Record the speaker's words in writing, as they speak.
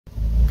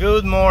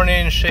Good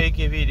morning,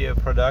 Shaky Video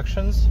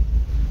Productions.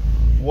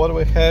 What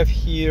we have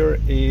here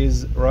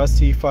is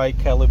RASIFI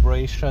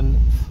calibration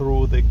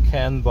through the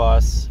CAN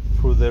bus,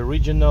 through the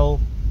original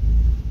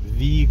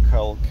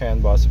vehicle CAN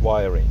bus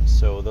wiring.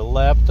 So the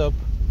laptop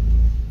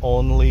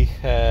only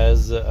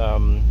has a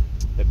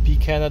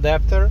PCAN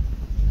adapter.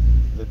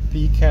 The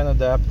PCAN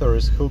adapter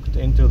is hooked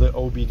into the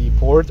OBD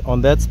port.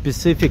 On that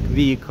specific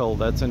vehicle,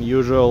 that's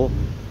unusual,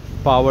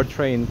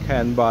 powertrain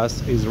CAN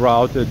bus is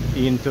routed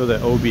into the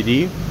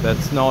OBD.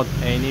 That's not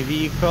any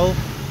vehicle.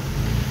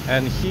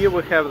 And here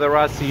we have the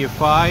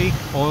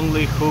RASIFI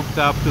only hooked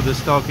up to the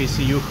stock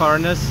ECU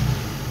harness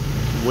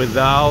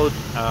without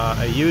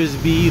a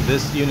USB.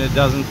 This unit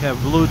doesn't have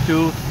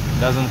Bluetooth,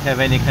 doesn't have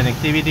any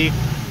connectivity.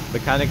 The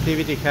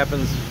connectivity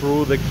happens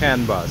through the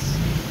CAN bus.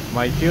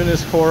 My tune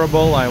is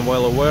horrible, I'm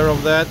well aware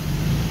of that.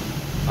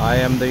 I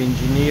am the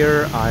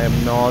engineer, I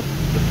am not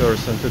the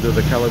person to do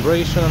the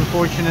calibration,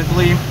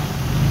 unfortunately.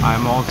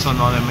 I'm also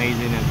not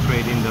amazing at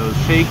creating those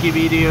shaky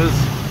videos,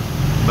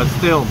 but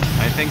still,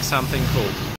 I think something cool.